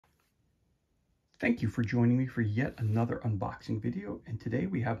Thank you for joining me for yet another unboxing video, and today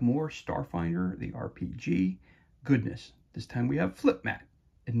we have more Starfinder, the RPG goodness. This time we have Flip Mat,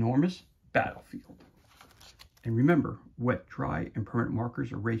 Enormous Battlefield. And remember, wet, dry, and permanent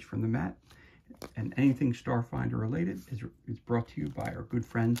markers erased from the mat, and anything Starfinder related is brought to you by our good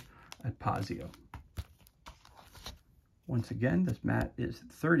friends at Pazio. Once again, this mat is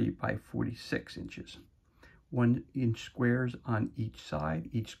 30 by 46 inches. 1 inch squares on each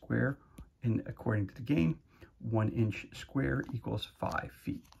side, each square according to the game, 1 inch square equals 5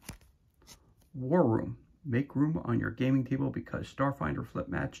 feet. War room. Make room on your gaming table because Starfinder flip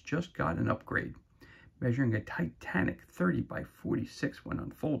mats just got an upgrade. Measuring a titanic 30 by 46 when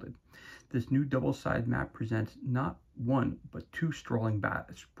unfolded, this new double-sided map presents not one but two sprawling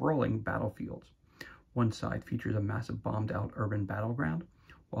battlefields. One side features a massive bombed-out urban battleground,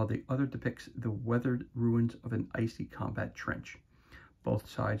 while the other depicts the weathered ruins of an icy combat trench. Both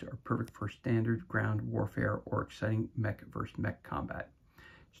sides are perfect for standard ground warfare or exciting mech versus mech combat.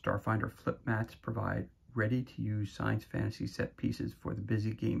 Starfinder flip mats provide ready-to-use science fantasy set pieces for the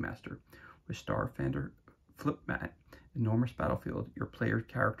busy game master. With Starfinder flip mat, Enormous Battlefield, your player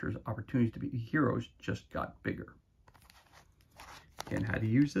character's opportunities to be heroes just got bigger. And how to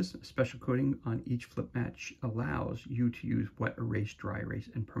use this? A special coating on each flip mat allows you to use wet erase, dry erase,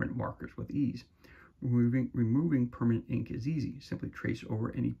 and permanent markers with ease. Removing permanent ink is easy. Simply trace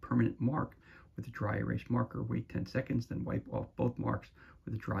over any permanent mark with a dry erase marker, wait 10 seconds, then wipe off both marks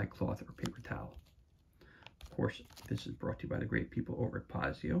with a dry cloth or paper towel. Of course, this is brought to you by the great people over at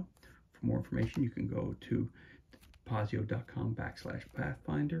Pazio. For more information, you can go to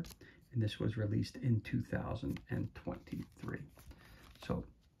pazio.com/pathfinder, and this was released in 2023. So,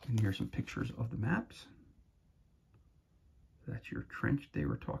 and here's some pictures of the maps. That's your trench they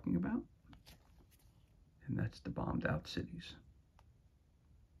were talking about. And that's the bombed out cities.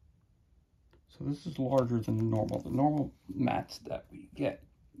 So this is larger than the normal mats that we get,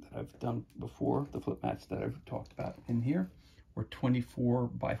 that I've done before, the flip mats that I've talked about in here, were 24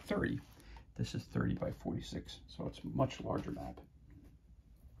 by 30. This is 30 by 46, so it's a much larger map.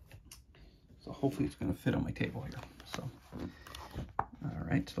 So hopefully it's going to fit on my table here. So, all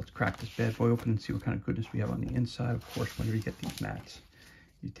right, so let's crack this bad boy open and see what kind of goodness we have on the inside. Of course, whenever you get these mats,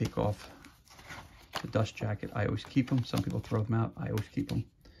 you take off the dust jacket. I always keep them. Some people throw them out. I always keep them.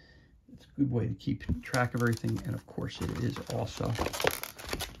 It's a good way to keep track of everything. And of course, it is also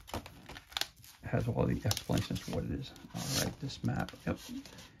has all the explanations for what it is. All right, this map. Yep.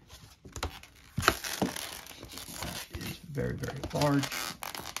 That is very, very large.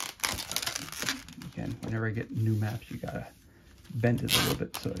 Again, whenever I get new maps, you gotta bend it a little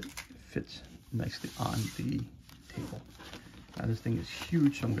bit so it fits nicely on the table. Now this thing is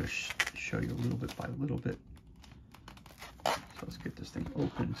huge, so I'm going to show you a little bit by little bit. So let's get this thing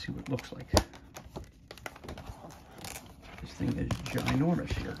open and see what it looks like. This thing is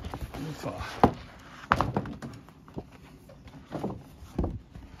ginormous here.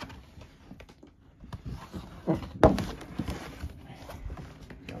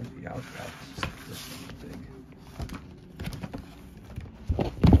 This thing's big.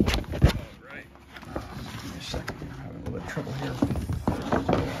 All right. Give me a second. I'm having a little bit of trouble here.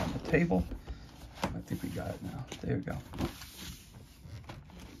 On the table. I think we got it now. There we go.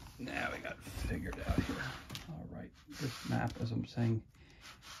 Now we got it figured out here. All right. This map, as I'm saying,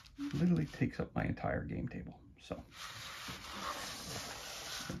 literally takes up my entire game table. So I'm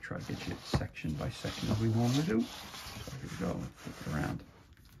going to try to get you section by section as we normally do. So here we go. Flip it around.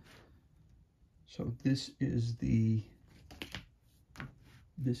 So this is the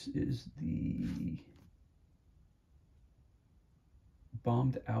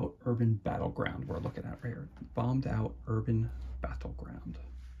bombed out urban battleground we're looking at right here. Bombed out urban battleground.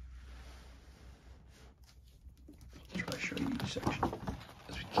 Let's try to show you each section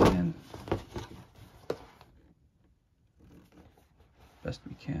as we can. Best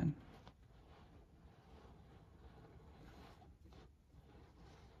we can.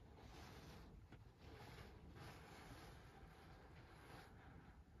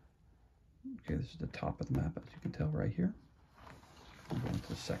 Okay, this is the top of the map, as you can tell right here. I'm going to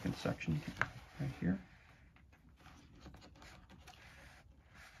the second section right here.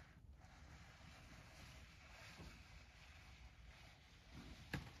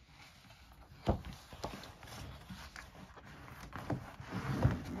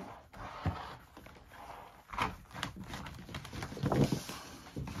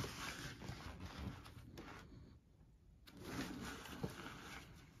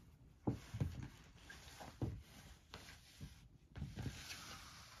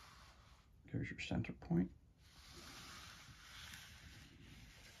 There's your center point.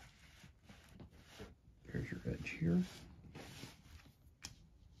 edge here.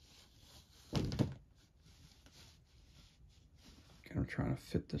 Again, I'm trying to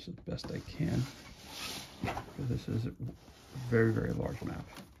fit this as best I can, because this is a very, very large map.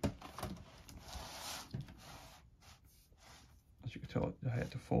 As you can tell, I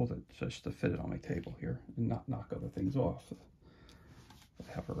had to fold it just to fit it on my table here and not knock other things off that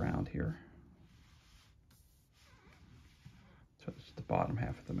I have around here. So this is the bottom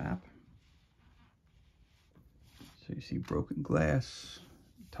half of the map. So you see broken glass,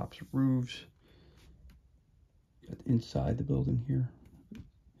 tops of roofs, got inside the building here.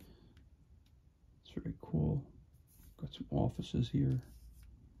 It's very cool. Got some offices here.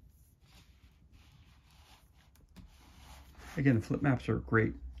 Again, the flip maps are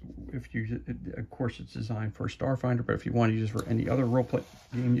great if you use it. Of course, it's designed for Starfinder, but if you want to use it for any other role-play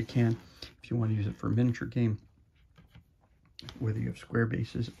game, you can. If you want to use it for a miniature game, whether you have square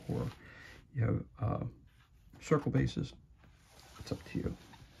bases or you have circle bases, it's up to you.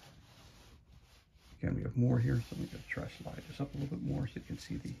 Again, we have more here, so I'm going to try to slide this up a little bit more so you can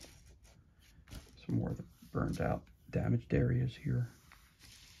see some more of the burned out, damaged areas here.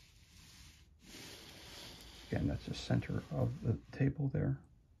 Again, that's the center of the table there.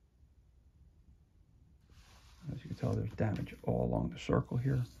 As you can tell, there's damage all along the circle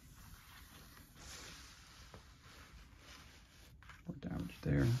here. More damage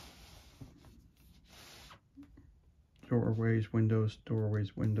there. Doorways, windows,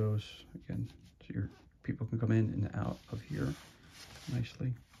 doorways, windows. Again, so your people can come in and out of here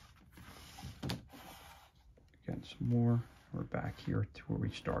nicely. Again, some more. We're back here to where we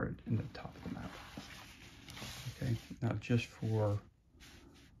started in the top of the map. Okay, now just for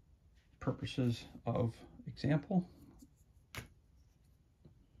purposes of example,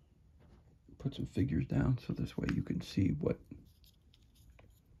 put some figures down so this way you can see what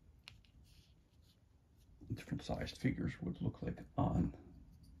different sized figures would look like on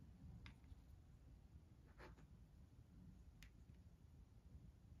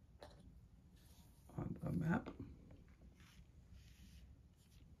a map.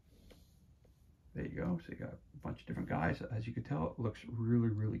 There you go. So you got a bunch of different guys. As you can tell, it looks really,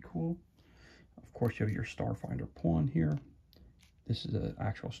 really cool. Of course, you have your Starfinder pawn here. This is an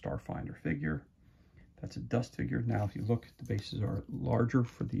actual Starfinder figure. That's a dust figure. Now, if you look, the bases are larger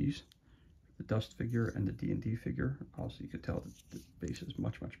for these. The dust figure and the D&D figure. Also, you can tell that the base is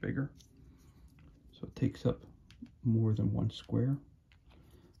much, much bigger. So it takes up more than one square.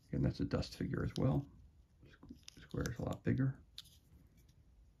 Again, that's a dust figure as well. Square is a lot bigger.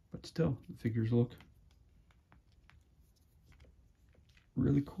 But still, the figures look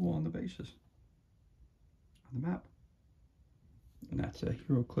really cool on the bases, on the map. And that's a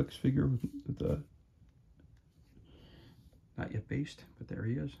HeroClix figure with the, not yet based, but there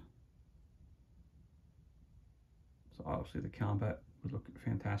he is. So obviously the combat would look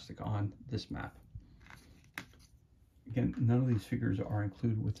fantastic on this map. Again, none of these figures are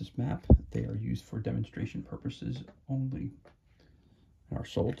included with this map. They are used for demonstration purposes only and are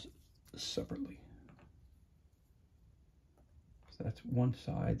sold separately. So that's one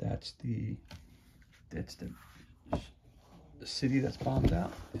side. That's the city that's bombed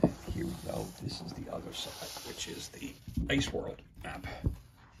out. And here we go. This is the other side, which is the Ice World map.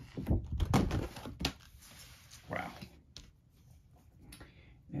 Wow.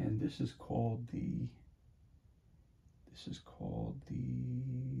 And this is called the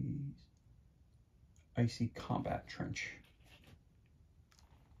Icy Combat Trench.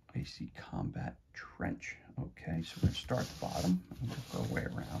 Icy Combat Trench. Okay, so we're going to start at the bottom and we'll go way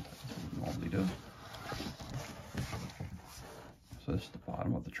around as we normally do. So this is the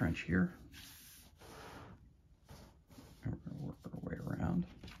bottom of the trench here. And we're going to work our way around.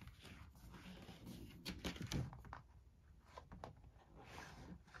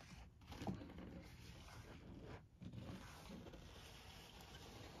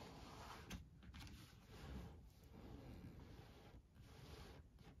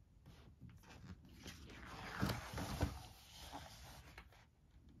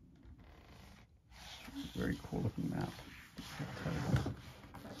 Very cool looking map,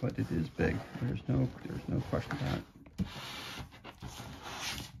 but it is big. There's no question about it.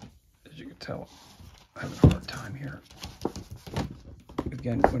 As you can tell, I'm having a hard time here.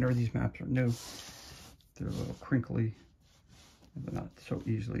 Again, whenever these maps are new, they're a little crinkly and they're not so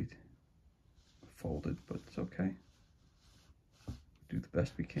easily folded, but it's okay. Do the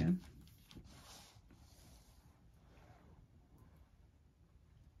best we can.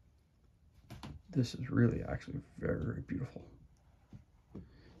 This is really actually very, very beautiful.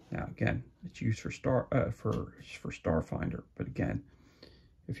 Now again, it's used for Starfinder, but again,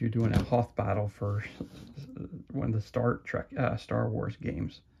 if you're doing a Hoth battle for one of the Star Wars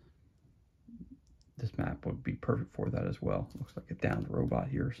games. This map would be perfect for that as well. Looks like a downed robot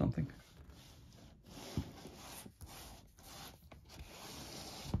here or something.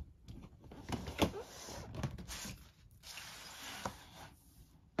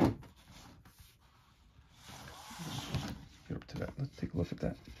 Get up to that. Let's take a look at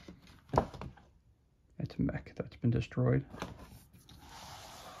that. It's a mech that's been destroyed.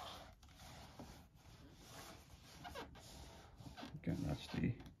 Again, that's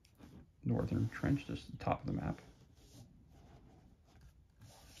the northern trench, just the top of the map.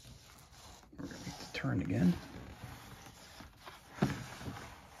 We're going to make the turn again.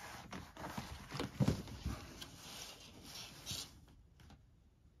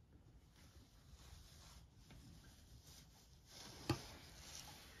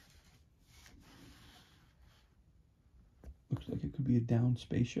 Looks like it could be a downed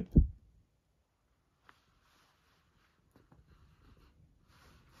spaceship.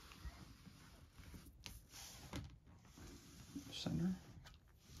 Center.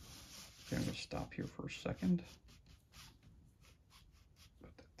 Okay, I'm going to stop here for a second.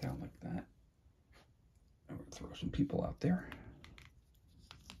 Put that down like that. I'm going to throw some people out there.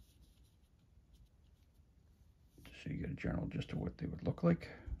 Just so you get a general gist of what they would look like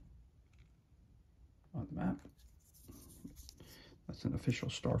on the map. That's an official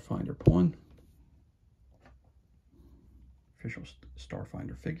Starfinder pawn. Official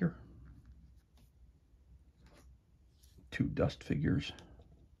Starfinder figure. 2 dust figures.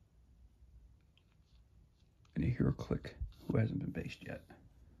 And a hero click who hasn't been based yet.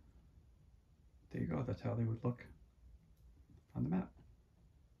 There you go. That's how they would look on the map.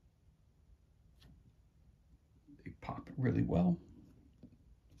 They pop really well.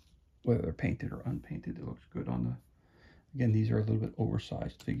 Whether they're painted or unpainted, it looks good on the... Again, these are a little bit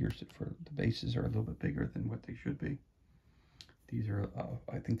oversized figures. For the bases are a little bit bigger than what they should be. These are,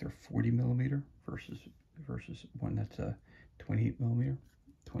 I think they're 40 millimeter versus one that's 28 millimeter.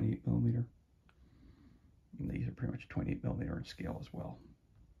 28 millimeter. And these are pretty much 28 millimeter in scale as well.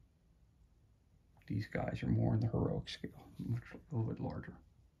 These guys are more in the heroic scale, a little bit larger.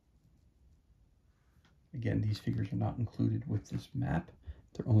 Again, these figures are not included with this map.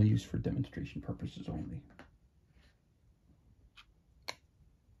 They're only used for demonstration purposes only.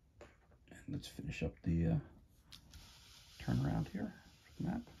 And let's finish up the turnaround here for the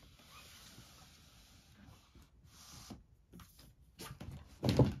map.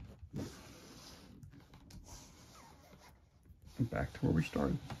 And back to where we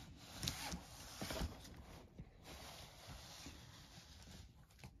started.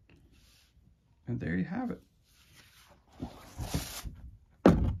 And there you have it.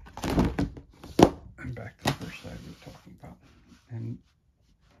 And back to the first side we were talking about. And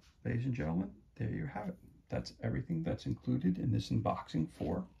ladies and gentlemen, there you have it. That's everything that's included in this unboxing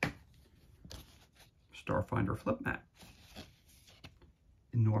for Starfinder flip mat.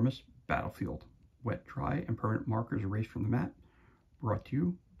 Enormous battlefield. Wet, dry, and permanent markers erased from the mat. Brought to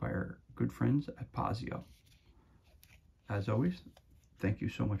you by our good friends at Pazio. As always, thank you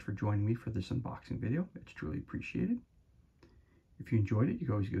so much for joining me for this unboxing video. It's truly appreciated. If you enjoyed it, you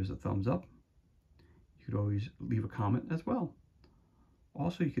can always give us a thumbs up. You could always leave a comment as well.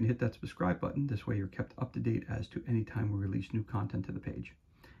 Also, you can hit that subscribe button. This way you're kept up to date as to any time we release new content to the page.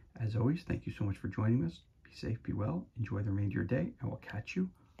 As always, thank you so much for joining us. Be safe, be well, enjoy the remainder of your day, and we'll catch you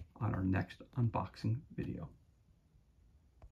on our next unboxing video.